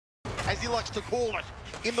as he likes to call it,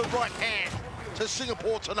 in the right hand to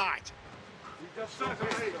Singapore tonight.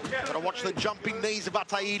 Gotta watch the jumping knees of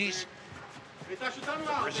Ataides.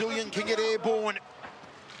 The Brazilian can get airborne.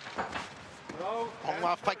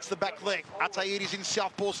 Aungla fakes the back leg. Ataides in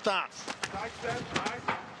southpaw stance.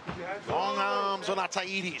 Long arms on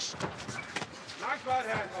Ataides.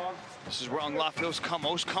 This is where Aungla feels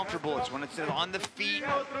most comfortable. It's when it's on the feet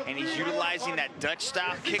and he's utilizing that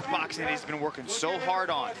Dutch-style kickboxing that he's been working so hard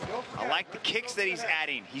on. I like the kicks that he's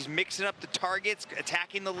adding. He's mixing up the targets,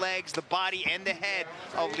 attacking the legs, the body, and the head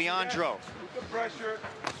of Leandro.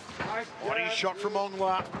 Body shot from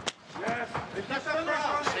Aungla.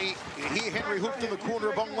 See, you hear Henry hooked in the corner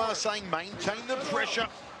of Aungla saying, maintain the pressure.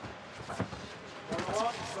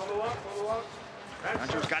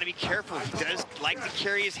 Leandro's got to be careful. He does like to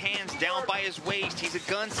carry his hands down by his waist. He's a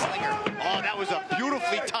gunslinger. Oh, that was a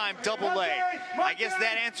beautifully timed double leg. I guess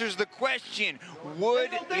that answers the question.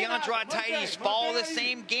 Would Leandro Ataides follow the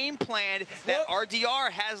same game plan that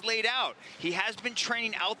RDR has laid out? He has been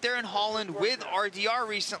training out there in Holland with RDR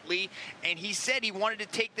recently, and he said he wanted to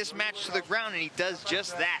take this match to the ground, and he does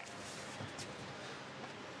just that.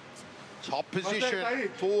 Top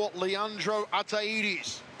position for Leandro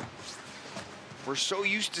Ataides. We're so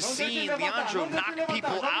used to seeing Leandro knock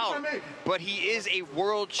people out, but he is a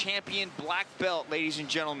world champion black belt, ladies and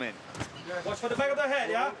gentlemen. Watch for the back of the head,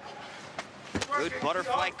 yeah? Good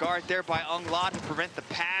butterfly guard there by Aungla to prevent the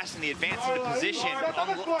pass and the advance into position.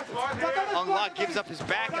 Aungla gives up his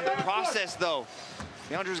back in the process, though.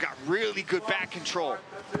 Leandro's got really good back control.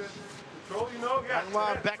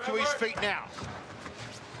 Aungla back to his feet now.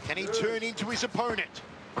 Can he turn into his opponent?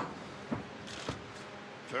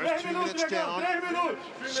 First 2 minutes down,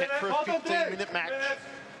 set for a 15-minute match.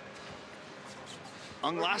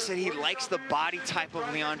 Aungla said he likes the body type of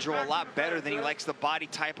Leandro a lot better than he likes the body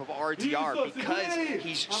type of RDR because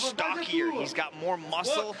he's stockier, he's got more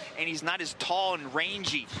muscle, and he's not as tall and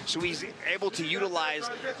rangy. So he's able to utilize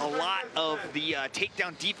a lot of the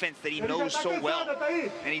takedown defense that he knows so well.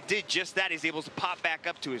 And he did just that. He's able to pop back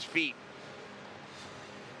up to his feet.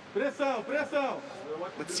 Let's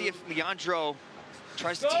see if Leandro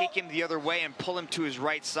tries to take him the other way and pull him to his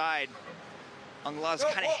right side. Aungla's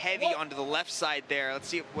kind of heavy onto the left side there. Let's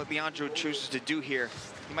see what Leandro chooses to do here.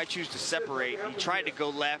 He might choose to separate. He tried to go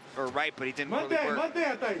left or right, but he didn't really work.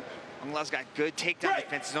 Aungla's got good takedown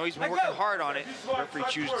defense. No, he's been working hard on it. The referee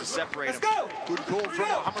chooses to separate him. Good call from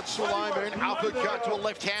Mohamed Sulaiman. Uppercut to a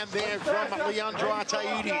left hand there from Leandro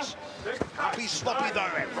Ataides. Happy sloppy though.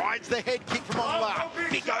 Rides the head kick from Aungla.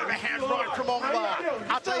 Big overhand right from Aungla.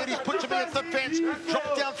 Ataides puts him against the fence.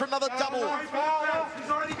 Drops down for another double.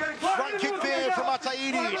 Front kick there from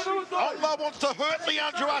Ataides. Aungla wants to hurt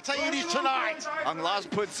Leandro Ataides tonight. Aungla's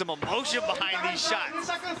putting some emotion behind these shots.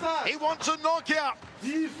 He wants a knockout.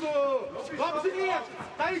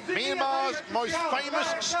 Myanmar's most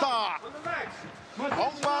famous star,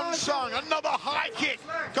 Aung San, another high kick,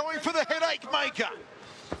 going for the headache maker.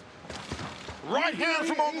 Right hand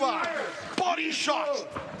from Aungla, body shot.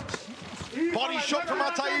 Body shot from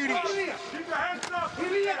Ataides.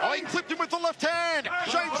 Oh, he clipped him with the left hand.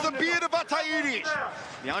 Shaves the beard of Ataides.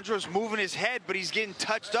 Leandro's moving his head, but he's getting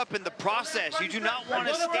touched up in the process. You do not want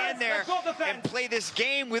to stand there and play this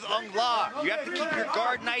game with Aungla. You have to keep your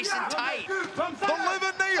guard nice and tight. The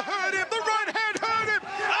liver knee hurt him. The right hand hurt him.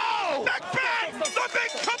 Oh! Back, the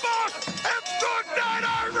big kabosh, and good night,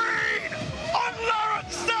 Irene! Aungla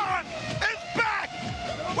San is back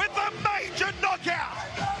with a major knockout.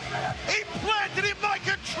 He planted him like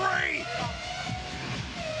a tree.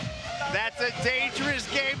 That's a dangerous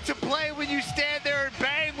game to play when you stand there and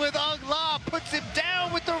bang with Aungla. Puts him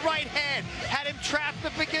down with the right hand. Had him trapped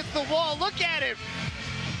up against the wall. Look at him.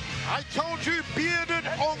 I told you bearded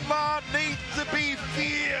Aungla needs to be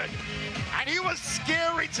feared. And he was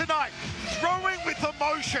scary tonight. Throwing with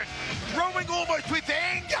emotion. Throwing almost with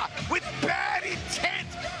anger. With bad intent.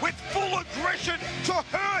 With full aggression to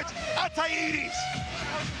hurt Ataides.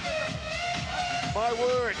 My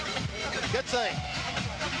word. Gets a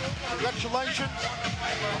congratulations.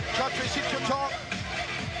 Chatri Sitchatong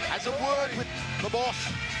has a word with the boss.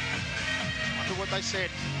 I wonder what they said.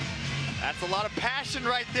 That's a lot of passion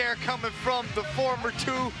right there coming from the former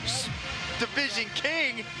 2 division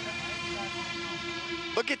king.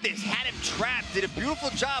 Look at this, had him trapped, did a beautiful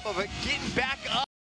job of it, getting back up.